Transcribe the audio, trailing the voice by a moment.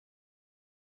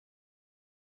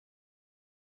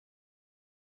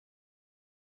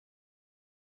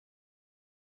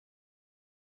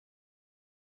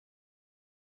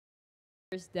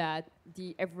that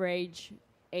the average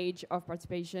age of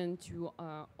participation to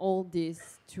all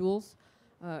these tools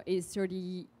is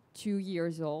 32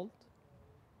 years old.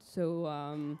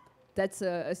 So that's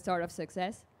a start of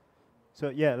success. So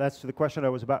yeah, that's the question I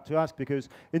was about to ask, because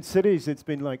in cities it's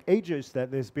been like ages that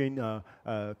there's been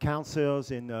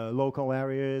councils in local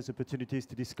areas, opportunities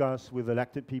to discuss with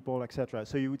elected people, etc.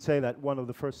 So you would say that one of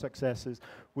the first successes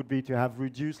would be to have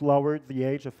lowered the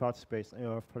age of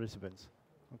participants.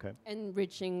 Okay. And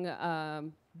reaching a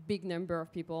big number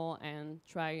of people and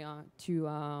try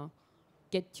to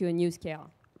get to a new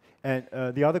scale. And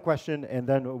the other question, and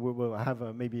then we'll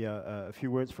have maybe a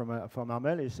few words from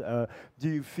Armel, is do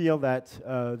you feel that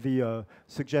the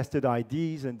suggested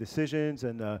ideas and decisions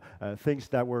and things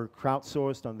that were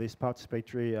crowdsourced on this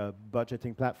participatory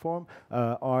budgeting platform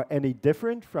are any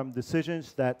different from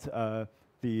decisions that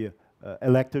the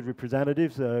elected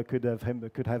representatives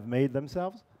could have made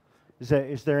themselves?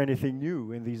 Is there anything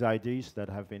new in these ideas that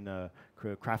have been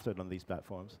crafted on these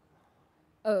platforms?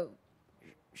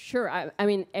 Sure. I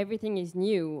mean, everything is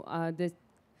new.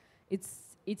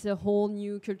 It's a whole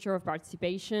new culture of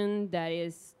participation that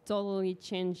is totally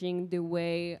changing the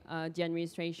way the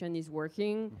administration is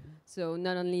working. Mm-hmm. So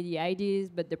not only the ideas,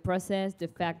 but the process, the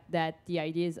fact that the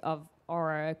ideas are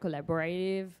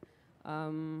collaborative,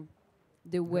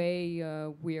 the way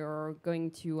we are going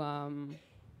to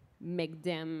make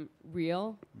them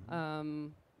real.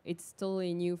 It's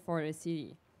totally new for the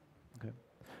city.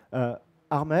 Okay.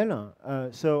 Armel,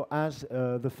 so as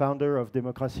the founder of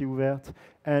Démocracie Ouverte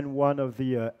and one of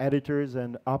the editors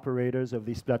and operators of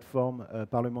this platform,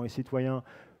 Parlement et Citoyen,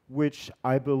 which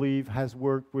I believe has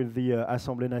worked with the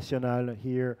Assemblée Nationale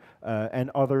here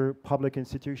and other public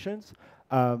institutions,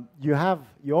 you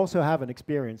also have an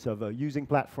experience of using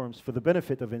platforms for the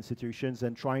benefit of institutions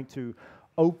and trying to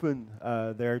open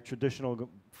their traditional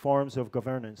forms of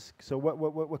governance. So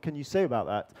what can you say about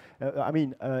that? I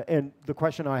mean, and the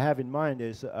question I have in mind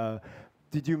is,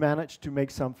 did you manage to make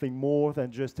something more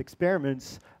than just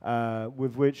experiments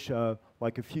with which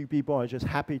like a few people are just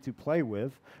happy to play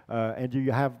with? And do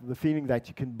you have the feeling that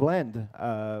you can blend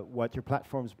what your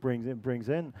platforms brings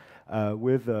in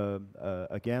with,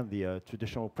 again, the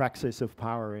traditional praxis of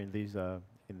power in these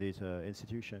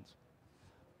institutions?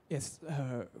 Yes,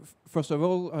 first of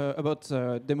all, about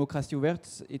Démocratie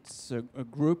Ouverte, it's a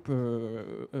group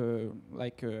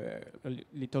like a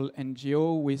little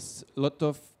NGO with a lot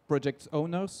of project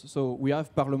owners. So we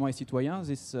have Parlement et Citoyen,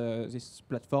 this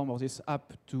platform or this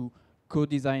app to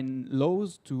co-design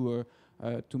laws, to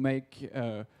make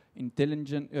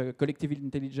collective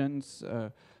intelligence,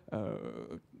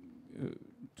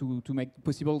 to make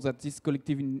possible that this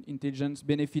collective intelligence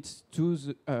benefits to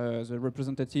the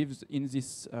representatives in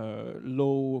this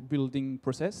law building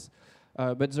process.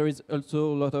 But there is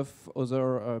also a lot of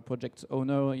other project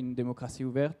owners in Démocratie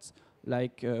Ouverte,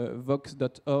 like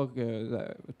Vox.org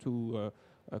to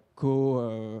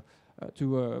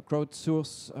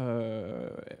crowdsource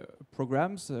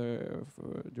programs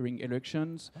during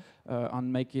elections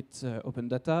and make it open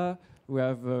data. We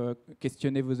have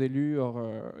Questionnez vos élus,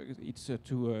 or it's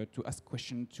to ask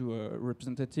questions to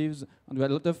representatives. And we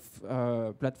have a lot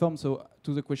of platforms. So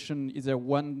to the question, is there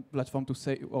one platform to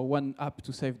save or one app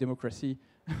to save democracy?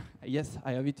 Yes,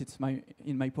 I have it. It's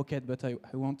in my pocket, but I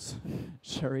won't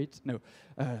share it. No,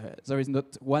 there is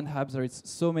not one app. There is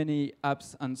so many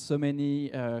apps and so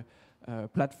many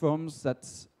platforms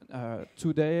that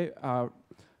today are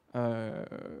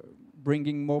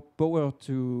bringing more power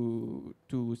to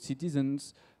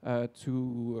citizens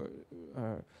to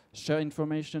share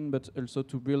information, but also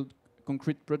to build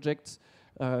concrete projects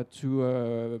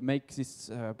to make this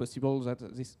possible, that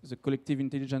the collective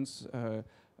intelligence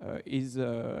is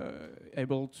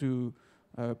able to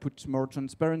put more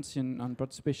transparency and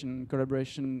participation and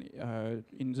collaboration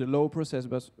in the law process,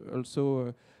 but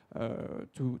also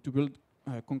to build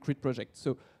concrete projects.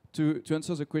 So to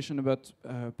answer the question about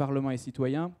Parlement et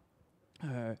Citoyen,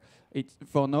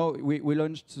 for now, we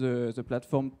launched the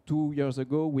platform 2 years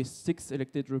ago with 6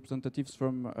 elected representatives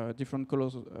from different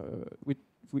colors,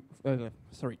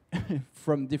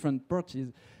 from different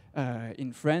parties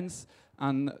in France,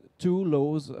 and 2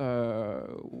 laws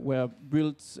were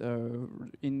built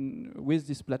with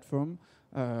this platform,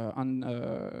 and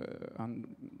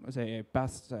they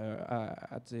passed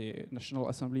at the National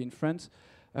Assembly in France.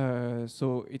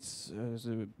 So it's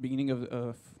the beginning of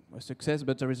a success,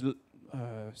 but there is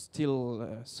still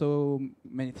so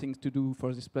many things to do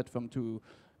for this platform to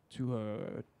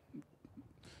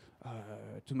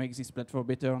make this platform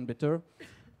better and better.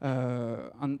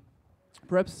 And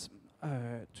perhaps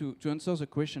to answer the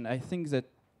question, I think that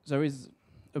there is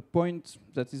a point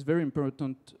that is very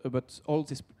important about all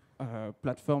this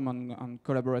platform and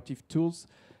collaborative tools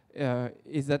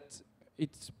is that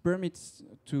it permits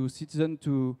to citizens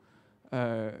to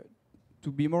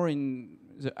be more in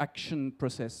the action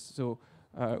process. So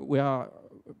we are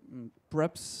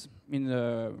perhaps in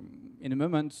a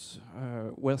moment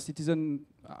where citizens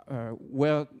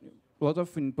were a lot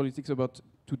of in politics about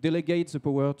to delegate the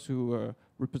power to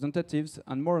representatives,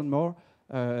 and more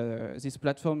this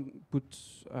platform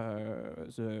puts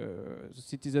the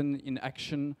citizen in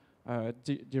action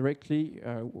directly.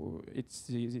 It's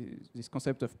this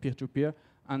concept of peer-to-peer,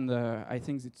 and I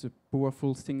think it's a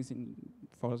powerful thing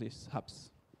for these apps.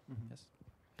 Mm-hmm. Yes.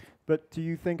 But do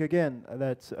you think, again,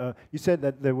 that you said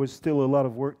that there was still a lot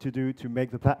of work to do to make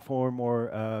the platform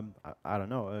more, I don't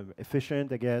know,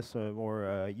 efficient, I guess,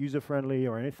 more user-friendly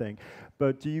or anything.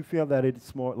 But do you feel that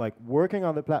it's more like working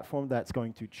on the platform that's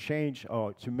going to change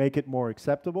or to make it more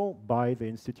acceptable by the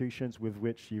institutions with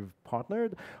which you've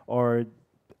partnered? Or,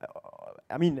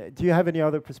 I mean, do you have any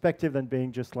other perspective than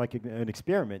being just like an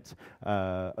experiment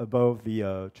above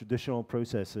the traditional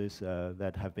processes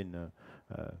that have been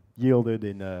yielded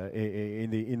in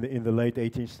the late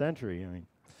 18th century? I mean,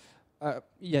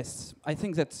 yes, I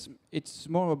think that it's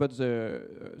more about the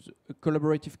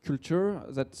collaborative culture.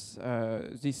 That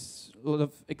this lot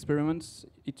of experiments,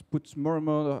 it puts more and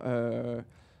more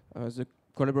the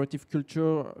collaborative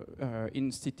culture in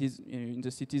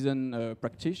the citizen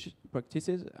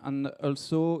practices, and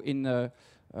also in the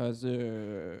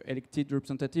elected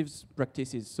representatives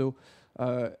practices. So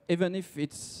even if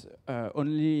it's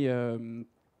only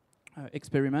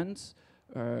experiments,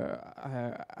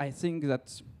 I think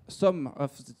that some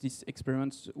of these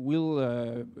experiments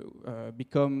will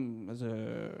become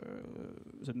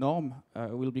the norm,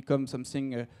 will become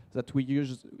something that we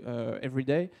use every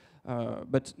day,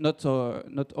 but not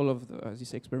all of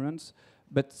these experiments.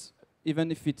 But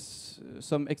even if it's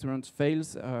some experiments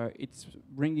fails, it's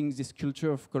bringing this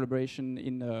culture of collaboration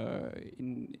in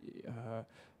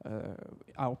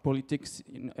our politics,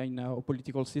 in our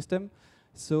political system.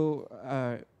 So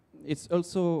it's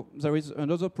also, there is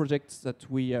another project that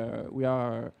we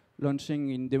are launching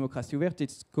in Démocracie Ouverte.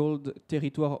 It's called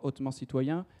Territoire hautement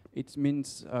citoyen. It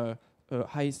means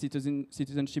high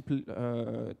citizenship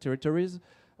territories.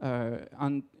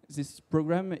 And this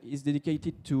program is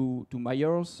dedicated to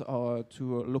mayors or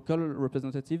to local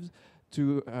representatives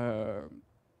to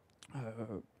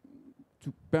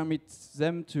permit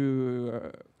them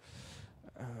to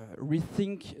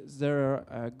rethink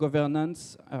their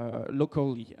governance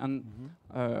locally. And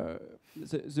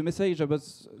the message about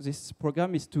this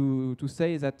program is to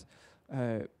say that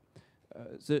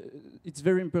it's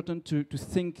very important to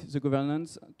think the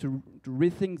governance, to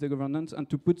rethink the governance, and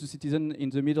to put the citizen in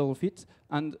the middle of it.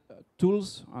 And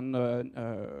tools, and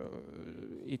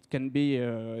it can be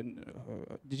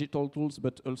digital tools,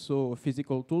 but also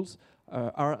physical tools,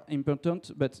 are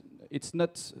important, but it's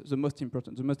not the most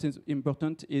important. The most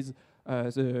important is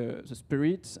the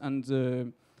spirit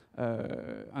and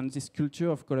this culture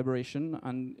of collaboration,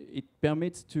 and it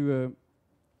permits to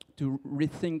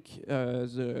rethink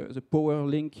the power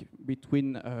link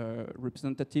between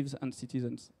representatives and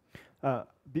citizens.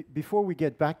 Before we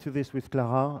get back to this with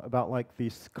Clara about like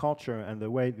this culture and the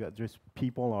way that just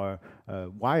people are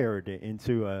wired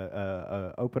into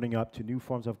opening up to new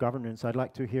forms of governance, I'd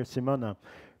like to hear Simona,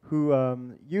 who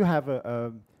you have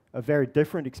a very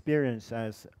different experience.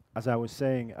 As I was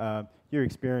saying, your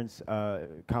experience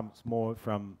comes more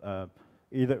from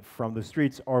either from the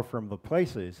streets or from the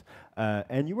places.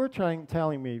 And you were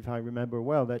telling me, if I remember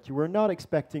well, that you were not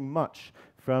expecting much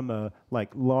from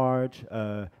like large,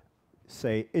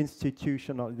 say,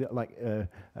 institutional, like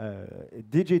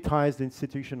digitized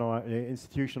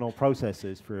institutional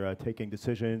processes for taking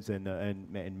decisions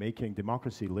and making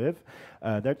democracy live.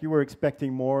 That you were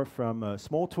expecting more from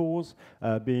small tools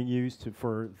being used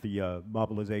for the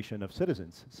mobilization of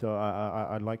citizens. So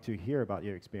I'd like to hear about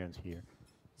your experience here.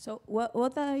 So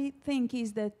what I think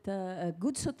is that a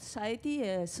good society,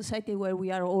 a society where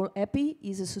we are all happy,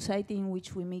 is a society in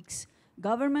which we mix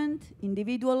government,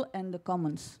 individual, and the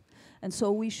commons. And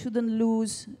so we shouldn't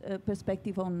lose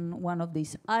perspective on one of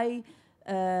these.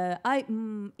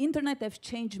 Internet has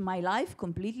changed my life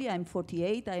completely. I'm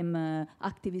 48. I'm an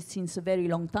activist since a very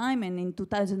long time. And in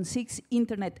 2006,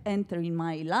 internet entered in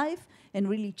my life and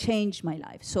really changed my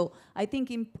life. So I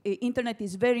think internet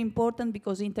is very important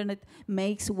because internet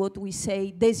makes what we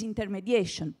say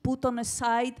disintermediation. Put on a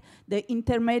side the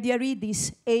intermediary,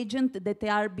 this agent that they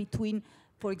are between,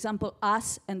 for example,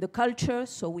 us and the culture.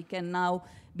 So we can now,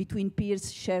 between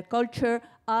peers, share culture,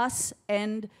 us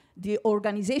and the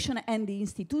organization and the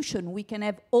institution. We can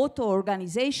have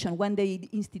auto-organization when the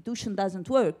institution doesn't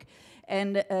work.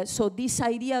 And so this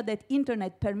idea that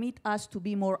internet permit us to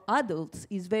be more adults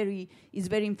is very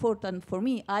important for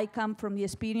me. I come from the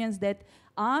experience that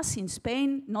us in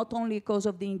Spain, not only because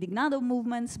of the Indignado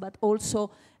movements, but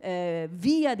also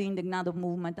via the Indignado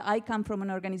movement. I come from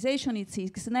an organization, it's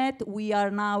XNet. We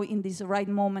are now in this right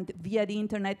moment via the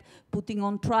internet putting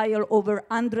on trial over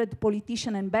 100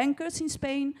 politicians and bankers in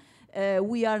Spain.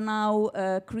 We are now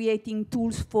creating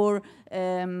tools for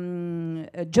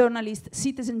journalists,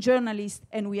 citizen journalists,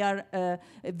 and we are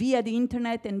via the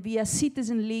internet and via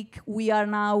Citizen League, we are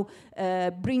now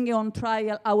bringing on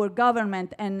trial our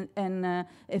government and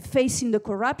facing the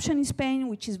corruption in Spain,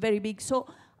 which is very big. So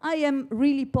I am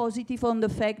really positive on the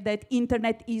fact that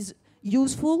internet is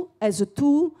useful as a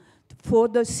tool for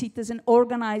the citizen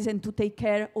organize and to take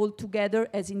care all together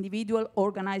as individual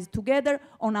organized together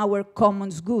on our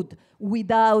commons good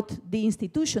without the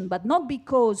institution, but not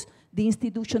because the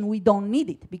institution we don't need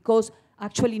it, because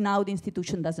actually now the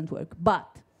institution doesn't work.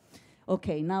 But,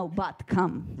 okay, now but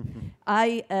come.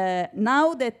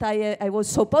 Now that I was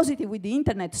so positive with the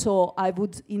internet, so I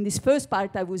would, in this first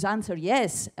part, I would answer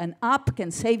yes, an app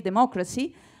can save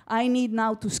democracy. I need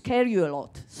now to scare you a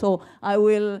lot. So I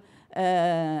will,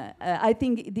 I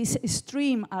think these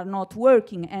streams are not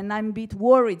working, and I'm a bit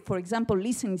worried, for example,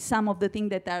 listening to some of the things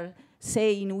that are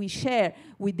saying OuiShare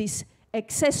with this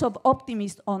excess of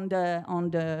optimism on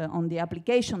the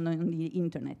application on the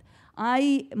internet.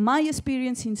 My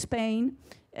experience in Spain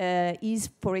is,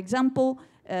 for example,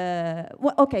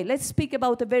 well, okay, let's speak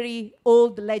about a very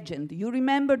old legend. You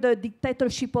remember the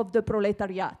dictatorship of the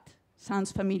proletariat?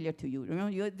 Sounds familiar to you, you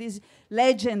know? This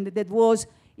legend that was,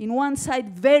 in one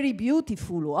side, very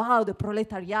beautiful. Wow, the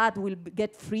proletariat will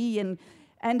get free,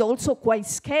 and also quite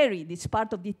scary. This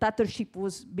part of dictatorship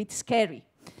was a bit scary.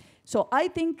 So I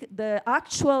think the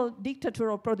actual dictator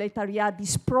of proletariat,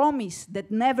 this promise that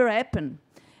never happened,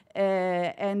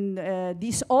 and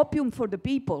this opium for the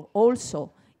people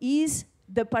also, is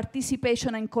the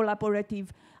participation and collaborative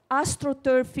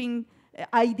astroturfing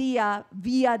idea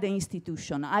via the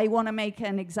institution. I want to make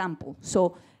an example.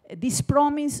 So this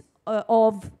promise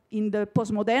of, in the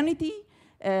postmodernity,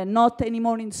 not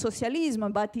anymore in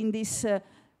socialism, but in this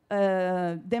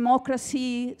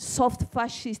democracy, soft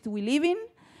fascist we live in,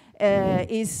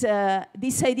 is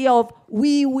this idea of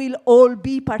we will all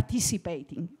be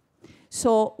participating.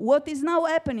 So what is now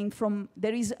happening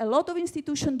there is a lot of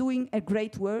institutions doing a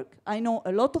great work. I know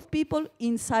a lot of people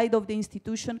inside of the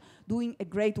institution doing a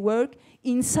great work,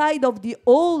 inside of the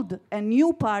old and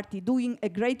new party doing a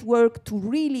great work to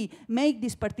really make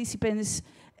these participants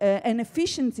an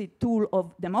efficiency tool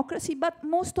of democracy, but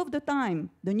most of the time,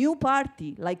 the new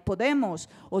party, like Podemos,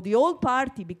 or the old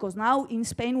party, because now in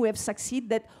Spain we have succeeded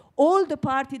that all the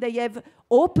party, they have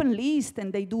open list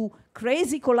and they do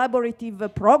crazy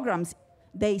collaborative programs,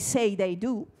 they say they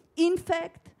do. In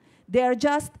fact, they are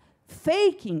just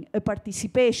faking a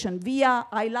participation via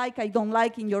I like, I don't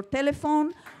like in your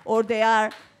telephone, or they are,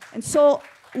 and so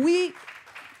we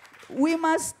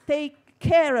must take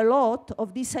care a lot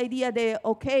of this idea that,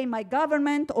 okay, my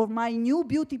government or my new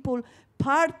beautiful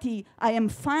party I am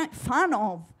fan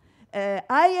of,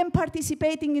 I am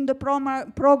participating in the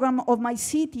program of my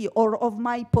city or of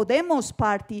my Podemos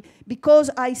party because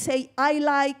I say I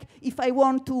like if I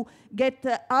want to get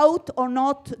out or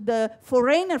not the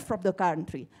foreigner from the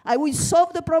country. I will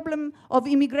solve the problem of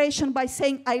immigration by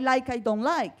saying I like, I don't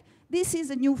like. This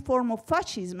is a new form of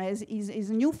fascism, is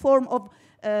a new form of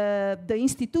the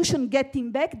institution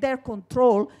getting back their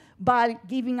control by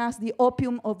giving us the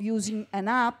opium of using an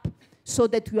app so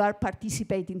that we are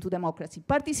participating to democracy.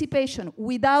 Participation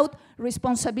without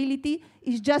responsibility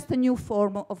is just a new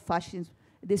form of fascism.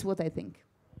 This is what I think.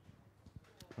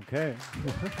 Okay.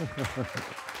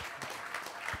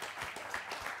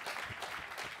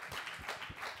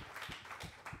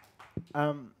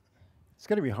 It's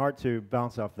going to be hard to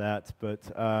bounce off that, but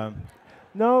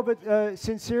no, but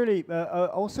sincerely,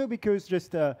 also because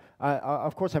just,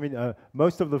 of course, I mean,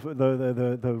 most of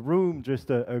the room just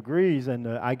agrees, and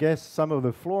I guess some of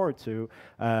the floor too,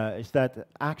 is that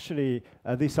actually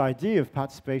this idea of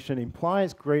participation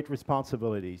implies great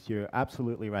responsibilities. You're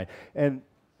absolutely right. And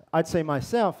I'd say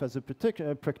myself, as a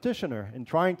practitioner in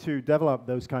trying to develop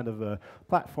those kind of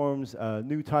platforms,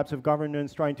 new types of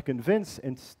governance, trying to convince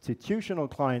institutional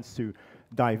clients to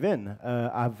dive in,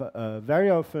 I've very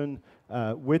often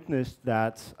witnessed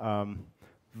that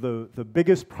the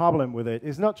biggest problem with it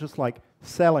is not just like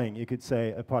selling, you could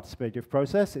say, a participative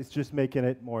process, it's just making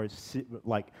it more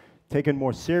like taken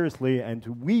more seriously and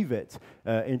to weave it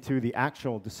into the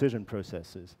actual decision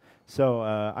processes. So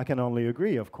I can only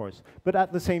agree, of course. But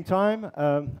at the same time,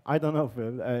 I don't know if,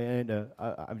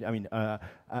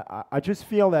 I just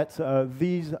feel that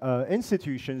these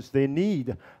institutions, they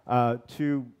need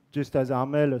to, just as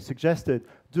Armel suggested,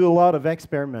 do a lot of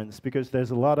experiments, because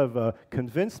there's a lot of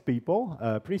convinced people,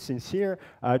 pretty sincere,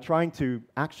 trying to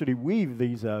actually weave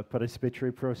these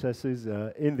participatory processes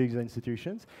in these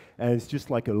institutions. And it's just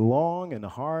like a long and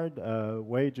hard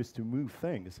way just to move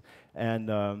things. And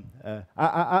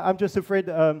I'm just afraid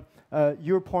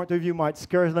your point of view might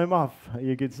scare them off,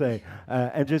 you could say,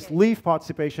 and just leave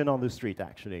participation on the street,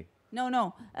 actually.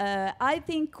 No. I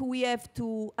think we have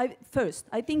to, first,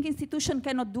 I think institutions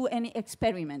cannot do any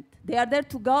experiment. They are there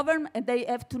to govern, and they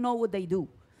have to know what they do.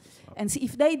 And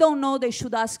if they don't know, they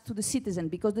should ask to the citizen,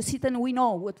 because the citizen, we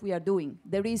know what we are doing.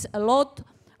 There is a lot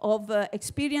of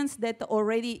experience that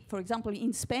already, for example,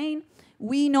 in Spain,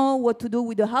 we know what to do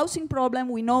with the housing problem,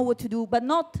 we know what to do, but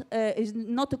it's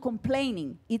not a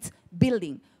complaining, it's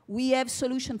building. We have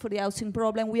solution for the housing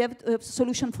problem. We have a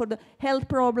solution for the health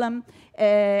problem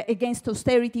against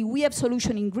austerity. We have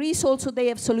solution in Greece also. They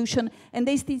have solution. And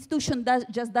the institution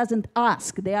just doesn't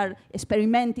ask. They are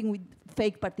experimenting with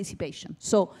fake participation.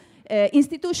 So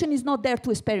institution is not there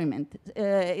to experiment.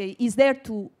 Is there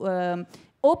to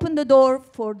open the door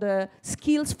for the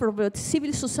skills for the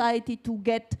civil society to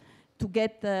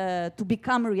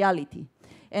become reality.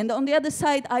 And on the other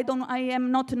side, I am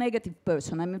not a negative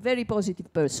person. I'm a very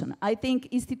positive person. I think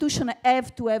institutions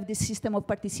have to have this system of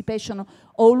participation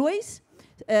always,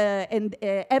 and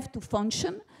have to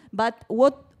function. But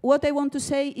what I want to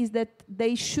say is that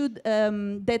they should,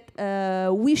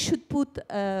 we should put.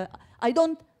 I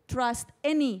don't trust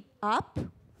any app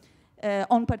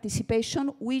on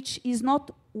participation which is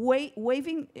not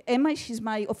waiving. Emma, she's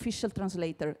my official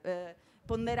translator.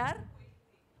 Ponderar.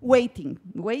 Waiting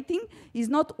is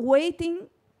not waiting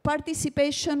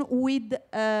participation with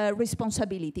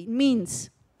responsibility. It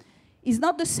means it's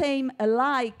not the same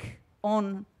like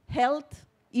on health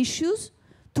issues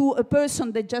to a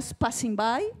person that just passing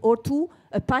by, or to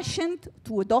a patient,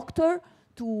 to a doctor,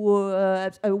 to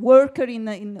a worker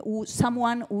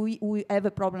someone who have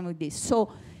a problem with this.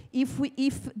 So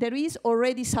if there is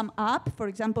already some app, for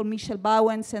example, Michel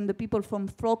Bowens and the people from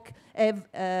Flock have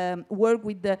worked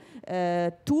with the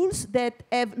tools that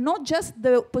have not just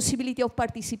the possibility of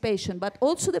participation, but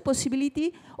also the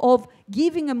possibility of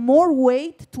giving a more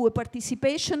weight to a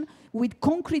participation with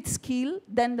concrete skill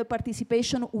than the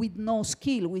participation with no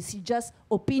skill, which is just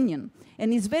opinion.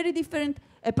 And it's very different,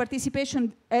 a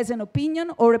participation as an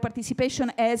opinion or a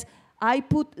participation as I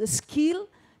put a skill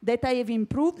that I have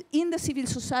improved in the civil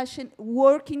society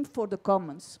working for the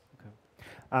commons.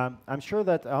 Okay. I'm sure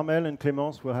that Armel and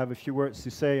Clémence will have a few words to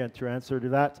say and to answer to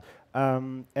that.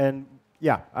 And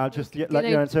yeah, I'll just let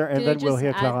you answer, and then we'll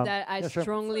hear Clara. That I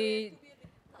strongly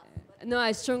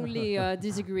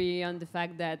disagree on the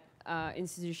fact that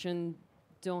institutions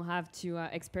don't have to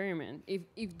experiment.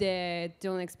 If they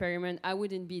don't experiment, I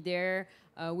wouldn't be there.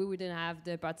 We wouldn't have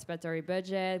the participatory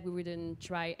budget. We wouldn't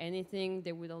try anything.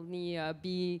 There would only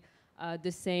be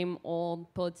the same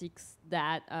old politics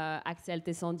that Axel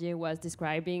Tessandier was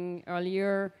describing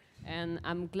earlier. And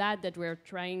I'm glad that we're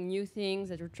trying new things,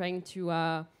 that we're trying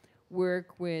to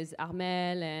work with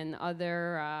Armel and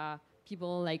other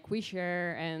people like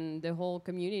OuiShare and the whole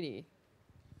community.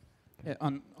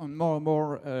 On more and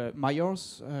more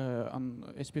mayors,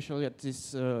 especially at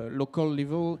this local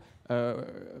level,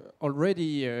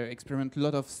 already experiment a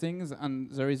lot of things, and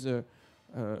there is a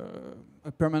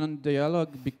permanent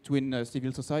dialogue between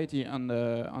civil society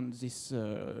and this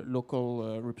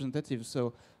local representatives.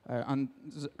 So, and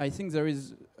I think there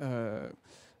is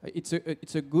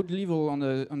it's a good level,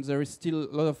 and there is still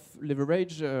a lot of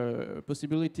leverage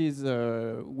possibilities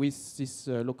with these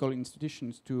local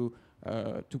institutions to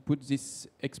put this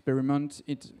experiment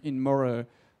in more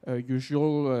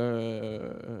usual,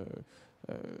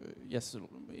 yes,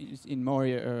 in more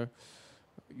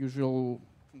usual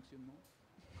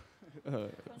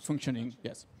functioning.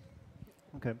 Yes.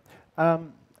 Okay.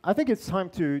 I think it's time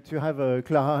to have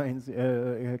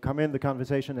Clara come in the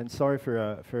conversation, and sorry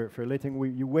for letting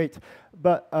you wait.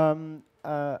 But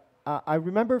I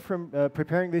remember from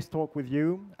preparing this talk with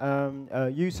you,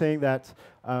 you saying that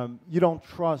you don't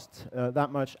trust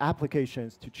that much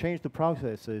applications to change the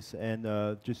processes and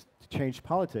just to change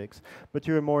politics, but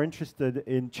you're more interested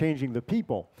in changing the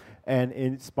people, and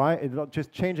not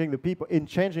just changing the people. In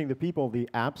changing the people, the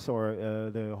apps or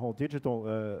the whole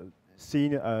digital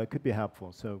scene could be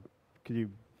helpful. So could you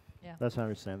let's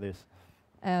understand this?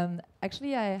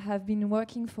 Actually, I have been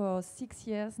working for 6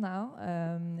 years now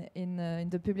in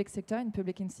the public sector, in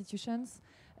public institutions,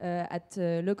 at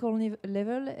local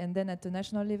level and then at the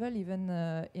national level, even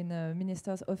in a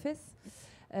minister's office.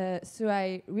 So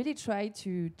I really try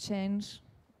to change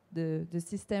the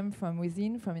system from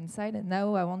within, from inside, and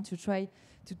now I want to try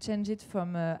to change it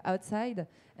from outside,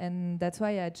 and that's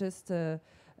why I just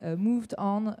moved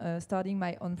on, starting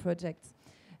my own project.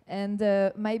 And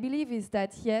my belief is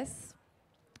that yes,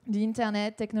 the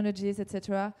internet, technologies,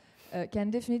 etc., can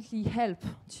definitely help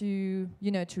to,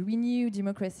 to renew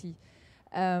democracy.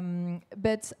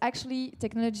 But actually,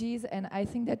 technologies, and I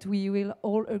think that we will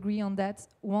all agree on that,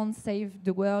 won't save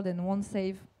the world and won't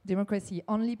save democracy.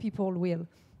 Only people will.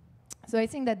 So I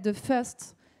think that the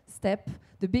first step,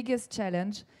 the biggest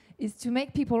challenge, is to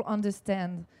make people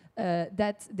understand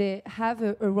that they have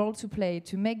a role to play,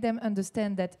 to make them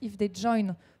understand that if they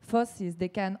join forces, they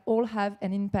can all have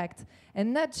an impact,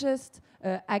 and not just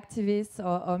activists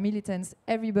or militants,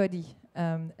 everybody.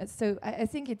 So I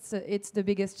think it's the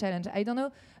biggest challenge. I don't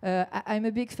know. I'm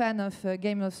a big fan of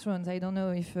Game of Thrones. I don't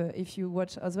know if you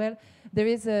watch as well. There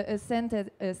is a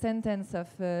sentence of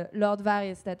Lord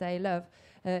Varys that I love.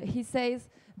 He says,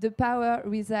 "The power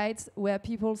resides where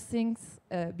people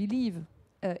believe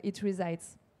it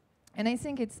resides." And I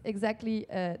think it's exactly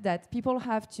that. People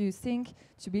have to think,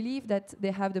 to believe that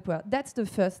they have the power. That's the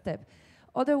first step.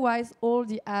 Otherwise, all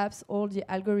the apps, all the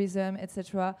algorithm,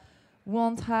 etc.,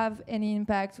 won't have any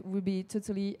impact, will be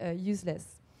totally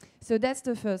useless. So that's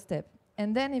the first step.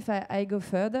 And then if I go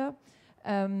further,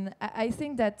 I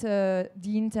think that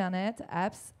the internet,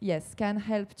 apps, yes, can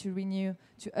help to renew,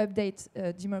 to update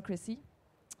democracy.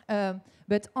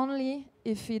 But only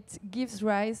if it gives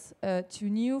rise to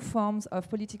new forms of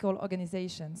political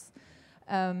organizations.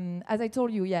 As I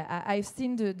told you, I've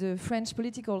seen the French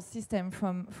political system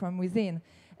from within,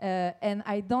 and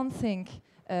I don't think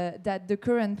that the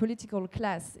current political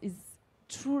class is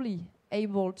truly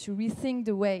able to rethink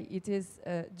the way it is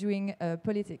doing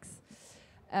politics.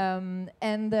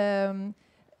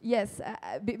 Yes,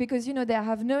 because they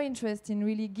have no interest in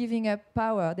really giving up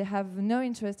power. They have no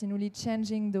interest in really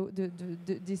changing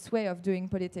this way of doing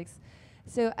politics.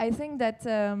 So I think that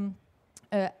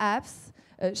apps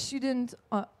shouldn't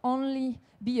only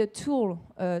be a tool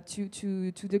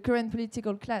to the current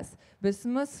political class, but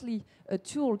mostly a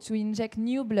tool to inject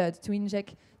new blood, to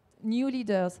inject new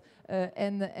leaders,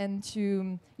 and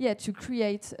to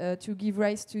create, to give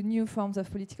rise to new forms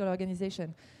of political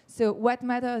organization. So what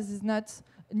matters is not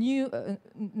new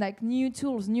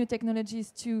tools, new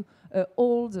technologies to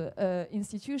old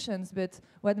institutions, but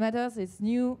what matters is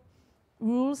new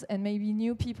rules and maybe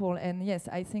new people. And yes,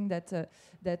 I think that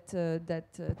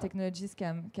technologies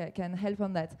can help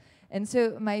on that. And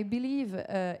so my belief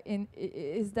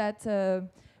is that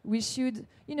we should,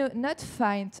 not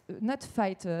fight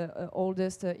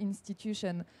oldest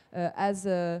institution, as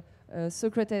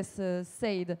Socrates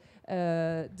said.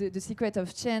 The secret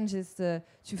of change is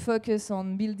to focus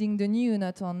on building the new,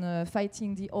 not on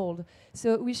fighting the old.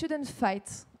 So we shouldn't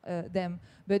fight them,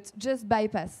 but just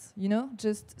bypass,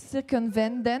 just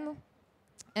circumvent them,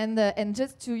 and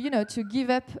just to give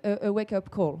up a wake-up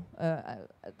call.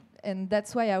 And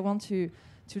that's why I want to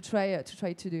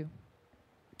try to do.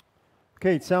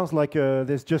 Okay, it sounds like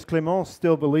there's just Clémence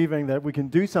still believing that we can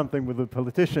do something with the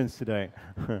politicians today.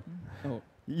 Oh.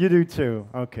 You do too.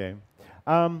 Okay.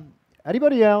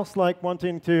 Anybody else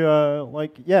wanting to I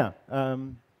wonder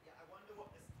what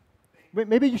this.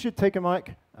 maybe you should take a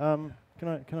mic. Can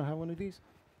I have one of these?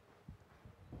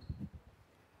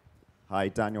 Hi,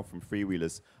 Daniel from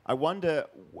Freewheelers. I wonder,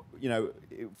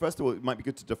 first of all, it might be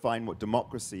good to define what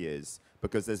democracy is,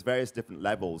 because there's various different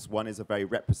levels. One is a very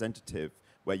representative,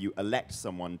 where you elect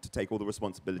someone to take all the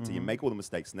responsibility and make all the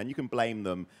mistakes, and then you can blame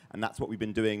them, and that's what we've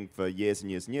been doing for years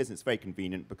and years and years, and it's very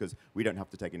convenient because we don't have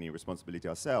to take any responsibility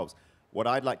ourselves. What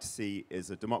I'd like to see is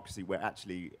a democracy where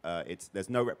actually there's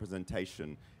no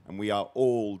representation, and we are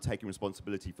all taking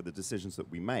responsibility for the decisions that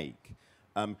we make.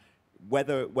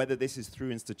 Whether this is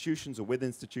through institutions or with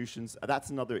institutions, that's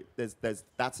another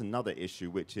issue,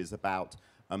 which is about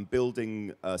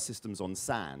building systems on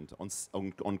sand,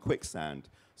 on quicksand.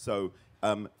 So,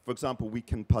 for example, we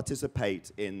can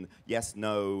participate in yes,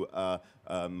 no,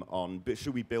 on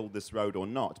should we build this road or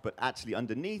not, but actually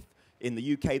underneath, in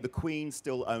the UK, the Queen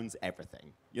still owns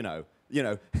everything.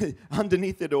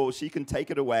 Underneath it all, she can take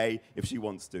it away if she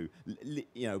wants to,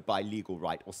 by legal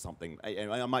right or something.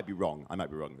 I might be wrong. I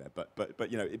might be wrong there. But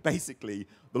basically,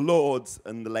 the lords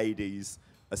and the ladies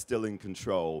are still in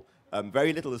control.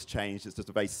 Very little has changed. It's just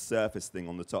a very surface thing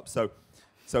on the top. So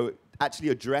actually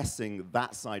addressing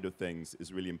that side of things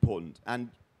is really important. And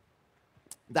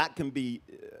that can be,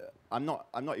 I'm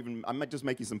just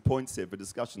making some points here for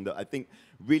discussion that I think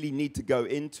really need to go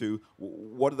into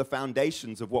what are the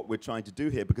foundations of what we're trying to do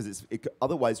here, because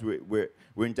otherwise we're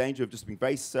in danger of just being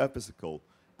very surfacical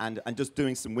and just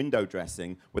doing some window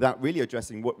dressing without really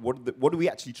addressing what are we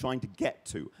actually trying to get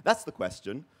to. That's the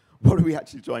question. What are we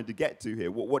actually trying to get to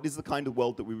here? What is the kind of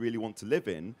world that we really want to live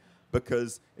in?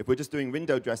 Because if we're just doing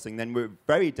window dressing, then we're in a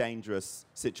very dangerous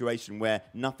situation where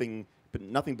nothing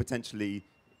potentially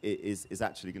is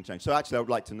actually going to change. So actually, I would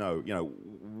like to know,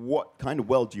 what kind of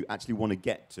world do you actually want to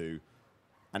get to,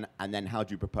 and then how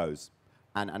do you propose?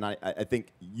 And I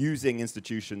think using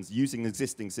institutions, using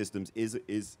existing systems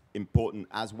is important,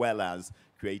 as well as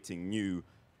creating new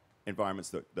environments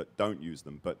that don't use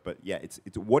them. But yeah, it's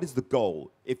what is the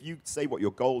goal? If you say what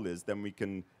your goal is, then we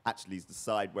can actually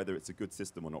decide whether it's a good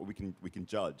system or not. We can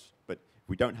judge. But if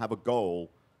we don't have a goal,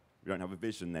 we don't have a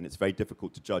vision, then it's very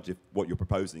difficult to judge if what you're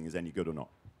proposing is any good or not.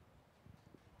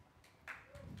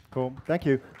 Cool. Thank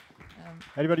you.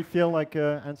 Anybody feel like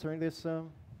answering this?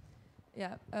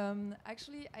 Yeah,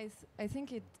 actually, I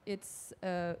think it's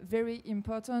very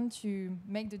important to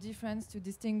make the difference, to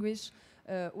distinguish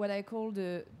what I call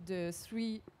the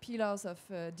three pillars of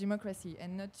democracy,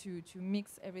 and not to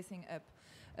mix everything up.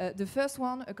 The first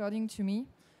one, according to me,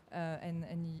 and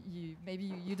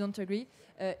maybe you don't agree,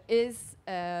 is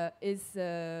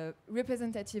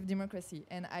representative democracy.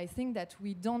 And I think that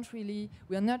we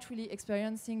are not really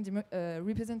experiencing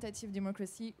representative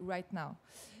democracy right now.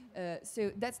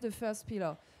 So that's the first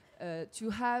pillar, to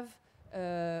have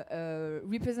a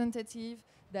representative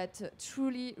that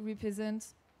truly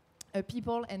represents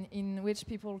people and in which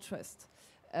people trust.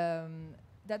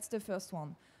 That's the first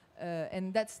one,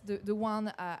 and that's the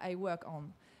one I work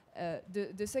on.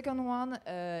 The second one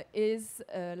is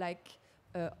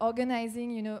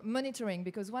organizing, monitoring,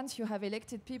 because once you have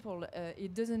elected people,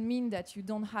 it doesn't mean that you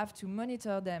don't have to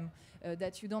monitor them,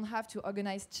 that you don't have to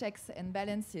organize checks and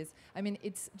balances. I mean,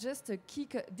 it's just a key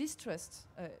distrust,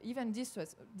 even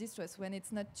distrust when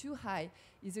it's not too high,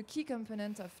 is a key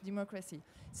component of democracy.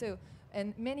 So,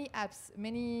 and many apps,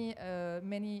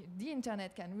 the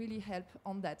internet can really help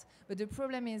on that. But the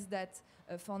problem is that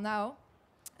for now,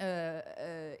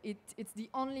 it's the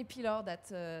only pillar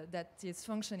that is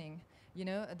functioning.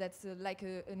 That's like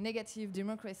a negative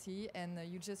democracy, and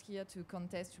you're just here to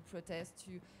contest, to protest,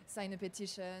 to sign a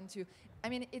petition. I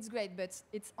mean, it's great, but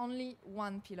it's only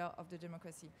one pillar of the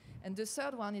democracy. And the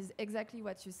third one is exactly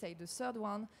what you say. The third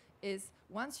one is,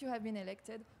 once you have been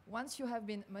elected, once you have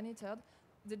been monitored,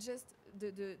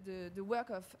 the work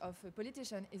of a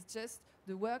politician is just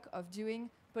the work of doing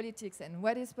politics. And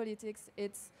what is politics?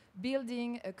 It's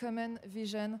building a common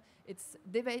vision. It's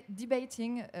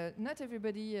debating. Not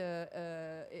everybody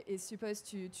is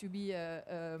supposed to be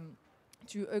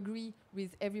to agree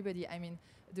with everybody. I mean,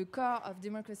 the core of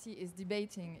democracy is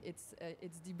debating. It's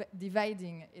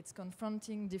dividing. It's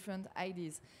confronting different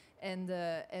ideas.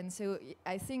 And so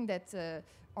I think that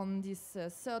on this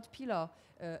third pillar,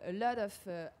 a lot of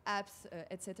apps,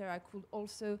 etc., could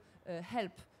also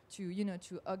help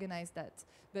to organize that.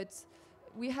 But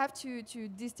we have to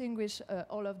distinguish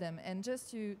all of them. And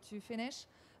just to finish,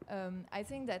 I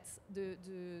think that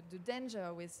the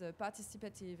danger with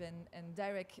participative and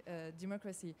direct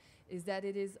democracy is that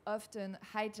it is often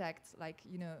hijacked,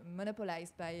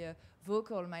 monopolized by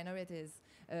vocal minorities.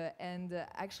 And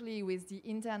actually, with the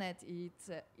internet,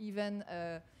 it even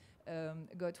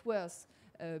got worse.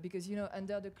 Because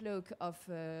under the cloak of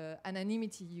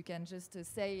anonymity, you can just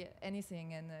say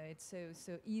anything, and it's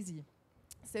so easy.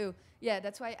 So yeah,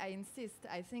 that's why I insist.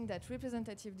 I think that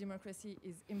representative democracy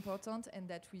is important, and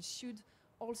that we should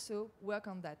also work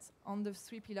on that, on the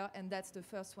three pillars, and that's the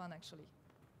first one actually.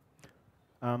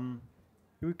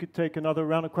 We could take another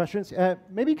round of questions.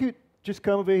 Maybe you could just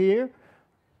come over here,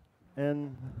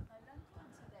 and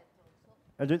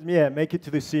just, make it to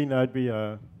the scene. I'd be.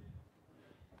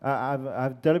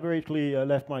 I've deliberately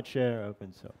left my chair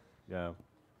open, so yeah.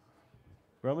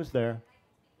 We're almost there.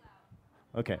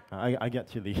 Okay, I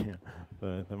get you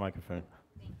the microphone.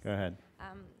 Go ahead.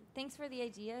 Thanks for the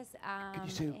ideas. Could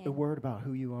you say a word about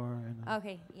who you are?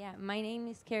 Okay, yeah. My name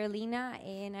is Carolina,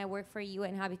 and I work for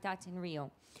UN Habitat in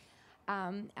Rio.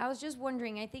 I was just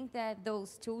wondering, I think that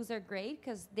those tools are great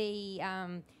because they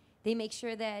make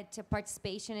sure that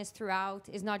participation is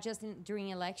not just during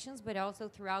elections, but also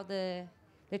throughout the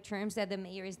terms that the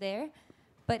mayor is there.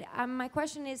 But my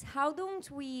question is, how don't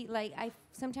we,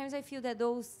 sometimes I feel that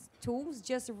those tools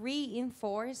just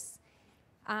reinforce,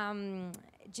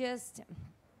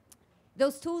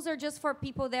 those tools are just for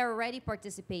people that are already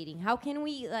participating. How can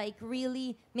we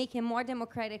really make it more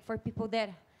democratic for people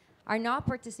that are not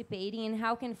participating, and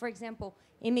how can, for example,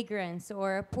 immigrants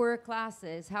or poor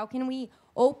classes, how can we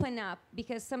open up?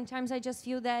 Because sometimes I just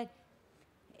feel that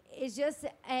it's just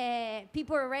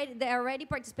people that are already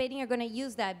participating are going to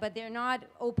use that, but they're not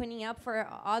opening up for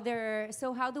other.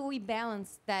 So how do we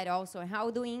balance that also? How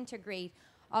do we integrate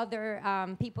other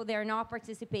people that are not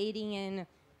participating and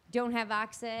don't have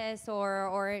access,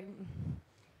 or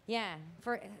yeah,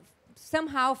 for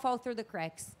somehow fall through the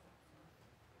cracks?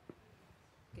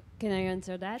 Can I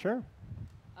answer that? Sure.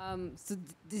 So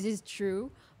this is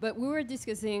true, but we were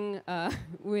discussing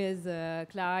with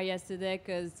Clara yesterday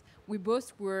because we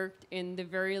both worked in the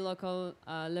very local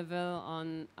level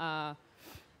on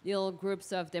little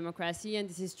groups of democracy, and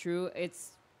this is true.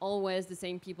 It's always the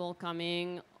same people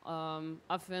coming,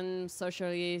 often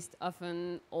socialist,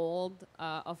 often old,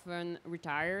 often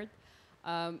retired.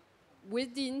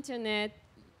 With the internet,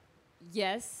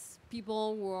 yes,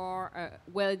 people were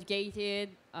well-educated,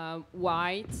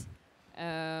 white,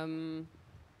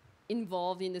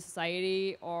 involved in the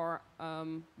society, or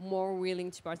more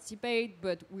willing to participate,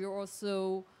 but we're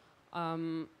also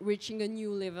reaching a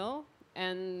new level,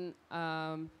 and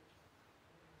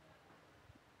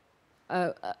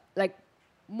like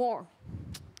more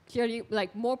clearly,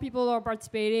 like more people are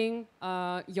participating,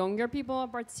 younger people are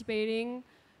participating,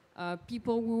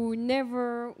 people who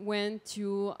never went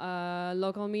to a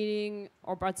local meeting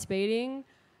are participating.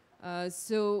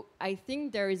 So I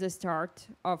think there is a start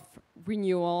of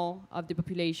renewal of the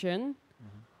population,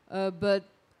 but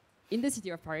in the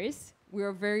city of Paris, we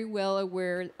are very well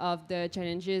aware of the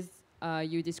challenges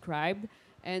you described,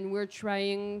 and we're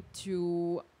trying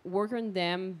to work on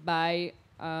them by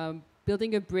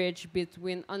building a bridge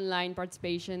between online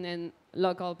participation and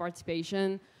local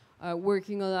participation,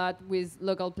 working a lot with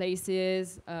local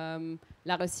places,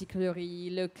 La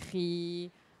Recyclerie, Le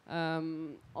Cri,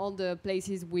 all the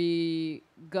places we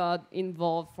got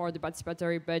involved for the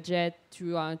participatory budget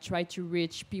to try to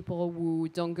reach people who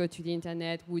don't go to the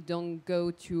internet, who don't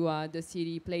go to the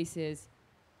city places.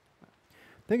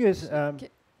 Thing is,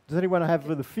 does anyone have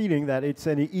the feeling that it's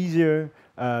any easier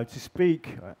to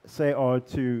speak, say, or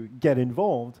to get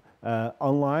involved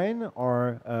online,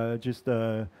 or just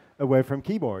away from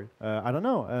keyboard? I don't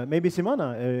know. Maybe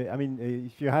Simona. I mean,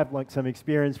 if you have like some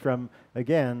experience from,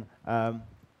 again,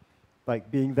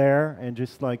 like being there and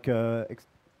just like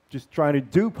just trying to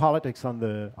do politics on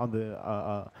the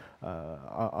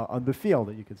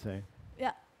field, you could say.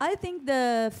 Yeah, I think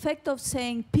the fact of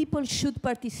saying people should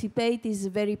participate is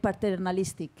very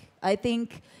paternalistic. I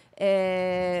think,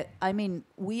 I mean,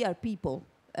 we are people.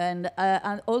 And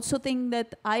I also think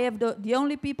that I have the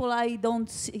only people I don't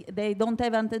see, they don't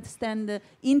have understand the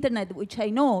internet, which I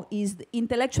know is the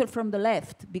intellectual from the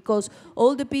left, because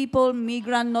all the people,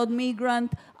 migrant, not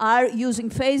migrant, are using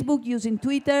Facebook, using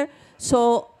Twitter.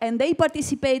 So, and they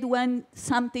participate when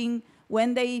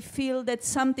they feel that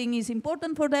something is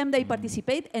important for them, they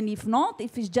participate. And if not,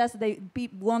 if it's just they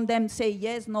want them say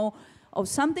yes, no, or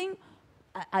something,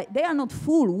 they are not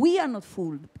fooled. We are not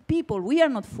fooled. People, we are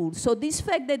not fooled. So this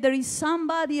fact that there is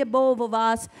somebody above of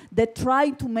us that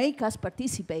try to make us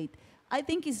participate, I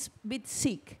think is a bit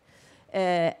sick.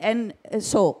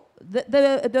 So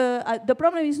the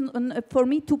problem is for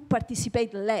me to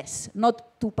participate less,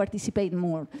 not to participate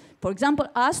more. For example,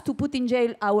 us to put in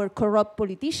jail our corrupt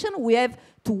politician, we have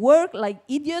to work like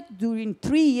idiot during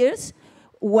 3 years,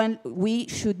 when we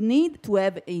should need to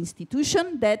have an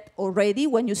institution that already,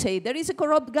 when you say there is a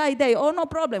corrupt guy there, oh, no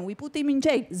problem, we put him in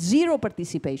jail, zero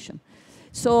participation.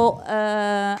 So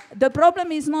the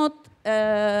problem is not,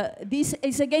 this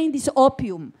is again this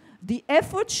opium. The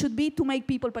effort should be to make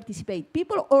people participate.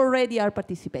 People already are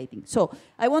participating. So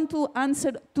I want to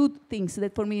answer two things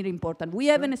that for me are important. We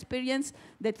have an experience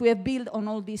that we have built on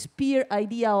all this peer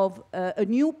idea of a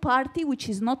new party, which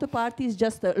is not a party, it's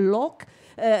just a lock,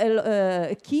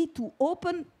 a key to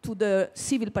open to the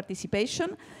civil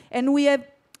participation. And we have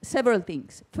several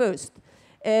things. First,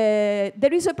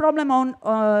 there is a problem on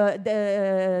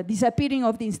the disappearing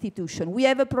of the institution. We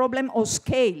have a problem of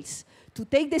scales. To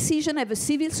take decision as a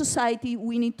civil society,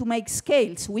 we need to make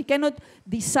scales. We cannot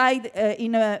decide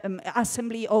in an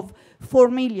assembly of 4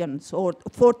 million or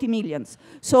 40 million.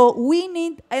 So we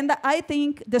need, and I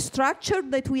think the structure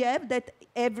that we have, that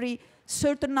every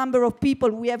certain number of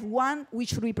people, we have one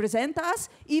which represent us,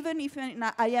 even if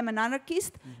I am an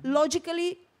anarchist,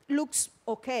 logically looks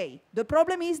okay. The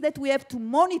problem is that we have to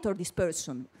monitor this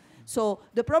person. So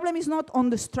the problem is not on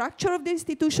the structure of the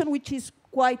institution, which is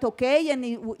quite okay, and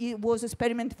it was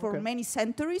experimented for many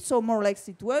centuries, so more or less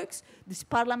it works. This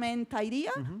parliament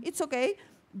idea, it's okay.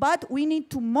 but we need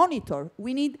to monitor.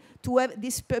 We need to have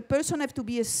this person have to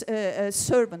be a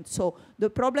servant. So the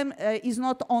problem is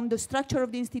not on the structure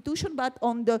of the institution, but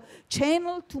on the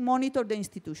channel to monitor the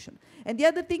institution. And the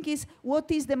other thing is, what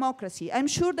is democracy? I'm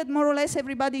sure that more or less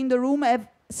everybody in the room have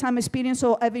some experience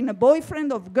of having a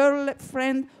boyfriend or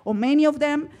girlfriend, or many of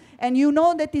them, and you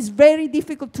know that it's very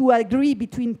difficult to agree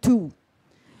between two.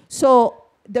 So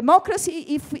democracy,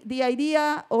 if the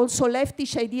idea, also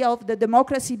leftish idea of the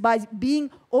democracy by being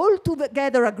all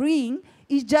together agreeing,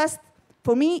 is just,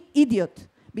 for me, idiot.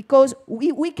 Because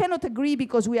we cannot agree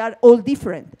because we are all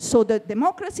different. So the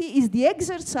democracy is the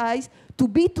exercise to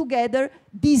be together,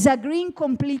 disagreeing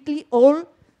completely, all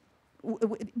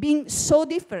being so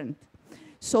different.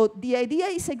 So the idea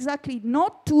is exactly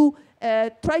not to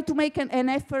try to make an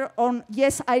effort on,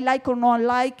 yes, I like or not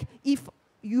like, if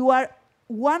you are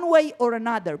one way or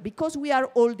another, because we are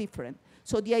all different.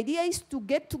 So the idea is to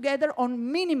get together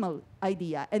on minimal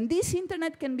idea. And this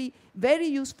internet can be very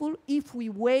useful if we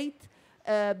weight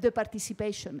the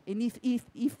participation. And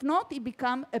if not, it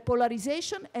becomes a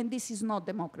polarization, and this is not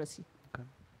democracy. Okay,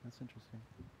 that's interesting.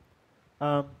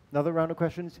 Another round of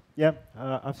questions? Yeah,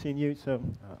 I've seen you, so...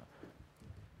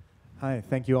 Hi,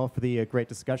 thank you all for the great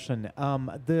discussion.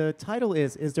 The title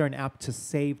is there an app to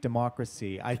save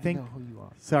democracy? I think... know who you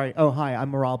are. Sorry. Oh, hi, I'm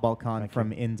Moral Balkan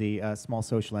from Indy, a small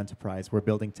social enterprise. We're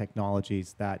building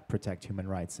technologies that protect human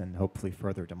rights and hopefully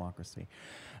further democracy.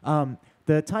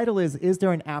 The title is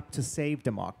there an app to save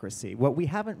democracy? What we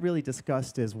haven't really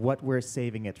discussed is what we're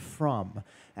saving it from.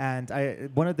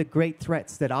 And one of the great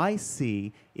threats that I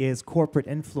see is corporate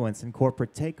influence and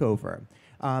corporate takeover.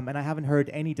 And I haven't heard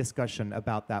any discussion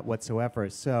about that whatsoever.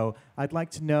 So I'd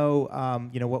like to know,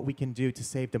 what we can do to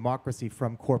save democracy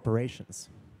from corporations.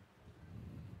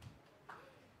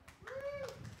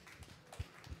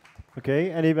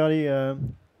 Okay, anybody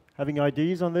having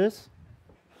ideas on this?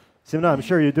 Simona, I'm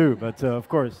sure you do, but of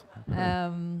course.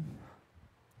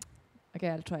 Okay,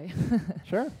 I'll try.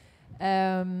 Sure.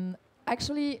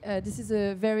 Actually, this is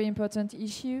a very important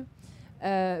issue.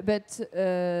 But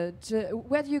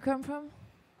where do you come from?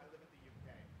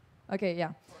 Okay,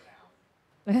 yeah.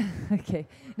 Okay.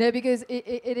 No, because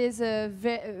it is a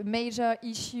major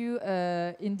issue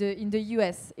in the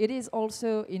US. It is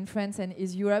also in France and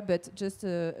is Europe, but just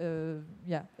a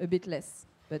bit less.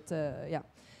 But yeah.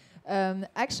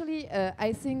 Actually,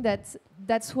 I think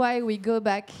that's why we go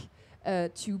back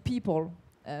to people.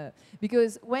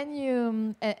 Because when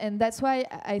you and that's why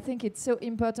I think it's so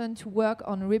important to work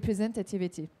on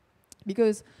representativity.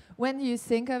 Because when you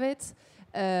think of it,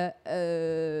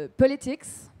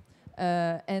 politics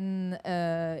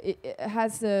it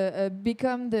has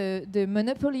become the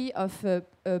monopoly of a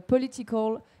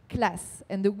political class,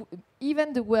 and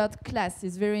even the word class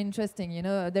is very interesting. You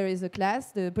know, there is a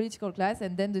class, the political class,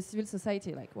 and then the civil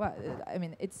society. Like, what? I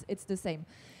mean, it's the same.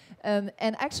 And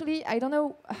actually, I don't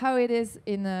know how it is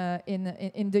in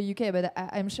the UK, but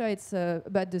I'm sure it's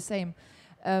about the same.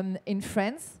 In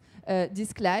France,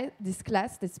 this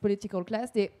political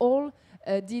class, they all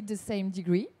did the same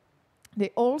degree. They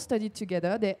all studied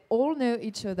together. They all know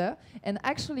each other. And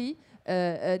actually,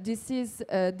 this is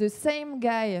the same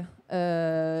guy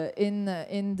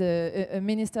in the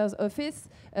minister's office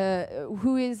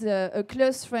who is a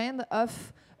close friend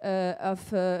of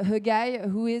a guy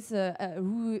who is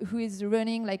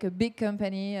running like a big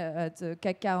company at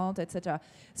CAC 40, etc.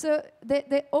 So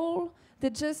they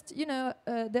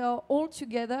are all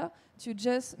together to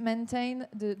just maintain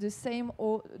the same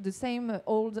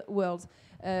old world,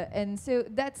 and so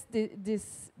that's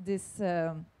this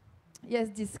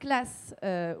class,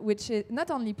 which is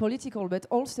not only political but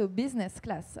also business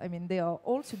class. I mean, they are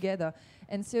all together,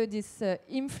 and so this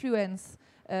influence.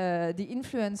 The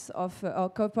influence of our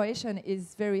corporation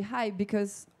is very high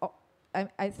because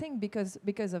I think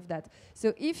because of that.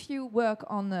 So if you work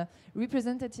on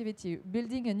representativity,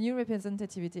 building a new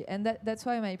representativity, and that's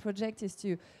why my project is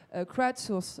to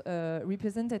crowdsource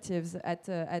representatives at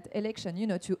election. You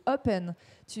know, to open,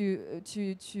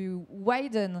 to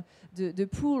widen the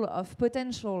pool of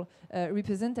potential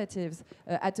representatives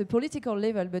at a political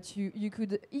level. But you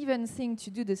could even think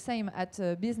to do the same at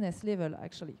a business level,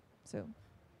 actually. So.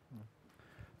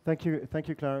 Thank you,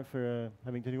 Clara, for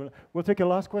having to do it. We'll take a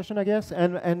last question, I guess,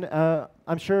 and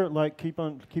I'm sure keep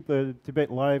the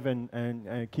debate live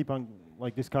and keep on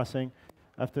discussing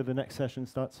after the next session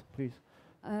starts, please.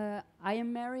 I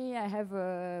am Mairie. I have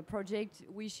a project,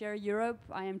 OuiShare Europe.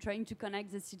 I am trying to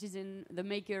connect the citizen, the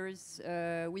makers,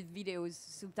 with videos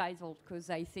subtitled,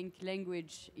 because I think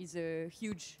language is a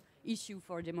huge issue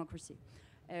for democracy.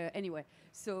 Anyway,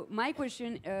 so my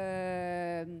question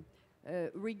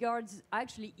regards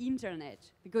actually internet,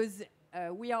 because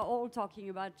we are all talking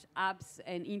about apps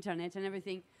and internet and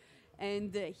everything.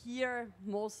 And here,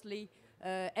 mostly,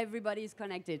 everybody is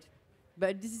connected.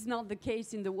 But this is not the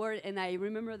case in the world. And I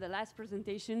remember the last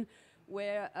presentation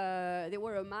where there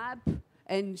were a map,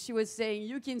 and she was saying,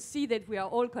 you can see that we are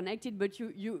all connected, but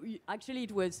you actually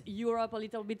it was Europe, a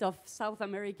little bit of South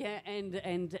America, and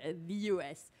the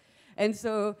US. And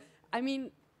so, I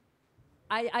mean,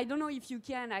 I don't know if you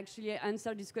can actually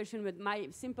answer this question, but my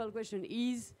simple question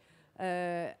is,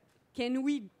 can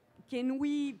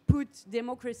we put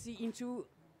democracy into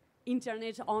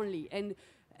internet only?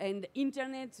 And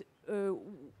internet,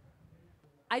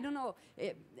 I don't know,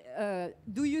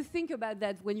 do you think about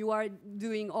that when you are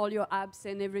doing all your apps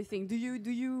and everything? Do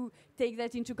you take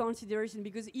that into consideration?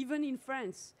 Because even in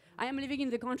France, I am living in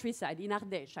the countryside, in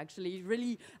Ardèche, actually.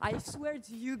 Really, I swear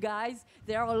to you guys,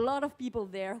 there are a lot of people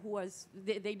there who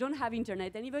they don't have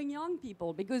internet, and even young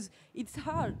people, because it's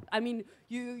hard. I mean,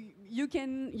 you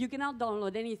cannot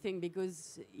download anything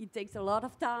because it takes a lot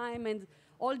of time and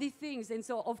all these things. And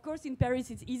so, of course, in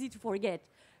Paris, it's easy to forget.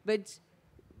 But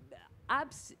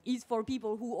apps is for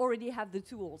people who already have the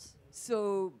tools.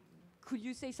 So could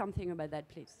you say something about that,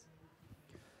 please?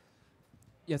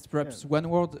 Yes, perhaps one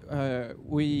word.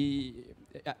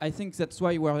 I think that's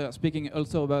why we're speaking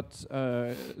also about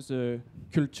the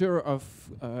culture of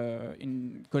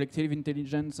in collective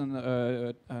intelligence and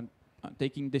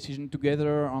taking decision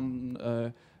together on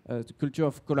the culture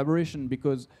of collaboration,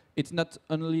 because it's not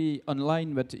only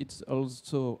online, but it's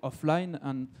also offline.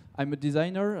 And I'm a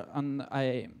designer, and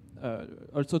I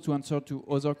also, to answer to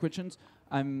other questions,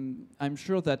 I'm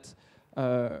sure that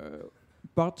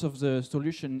part of the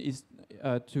solution is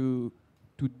to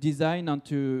design and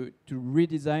to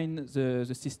redesign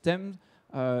the system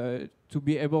to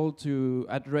be able to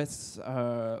address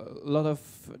a lot of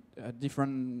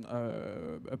different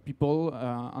people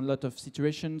and a lot of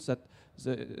situations, that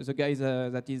the guys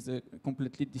that is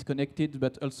completely disconnected,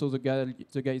 but also the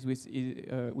guys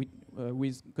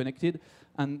with connected,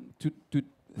 and to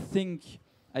think.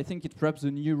 I think it's perhaps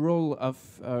the new role of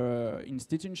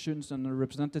institutions and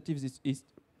representatives is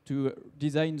to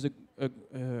design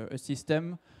a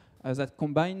system that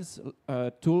combines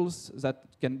tools that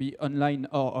can be online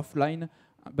or offline,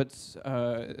 but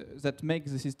that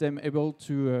makes the system able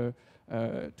to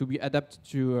be adapted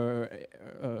to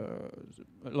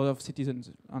a lot of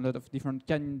citizens, a lot of different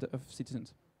kind of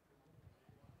citizens.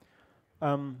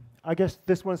 I guess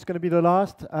this one's going to be the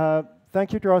last.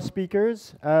 Thank you to our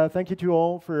speakers. Thank you to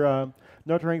all for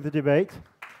nurturing the debate.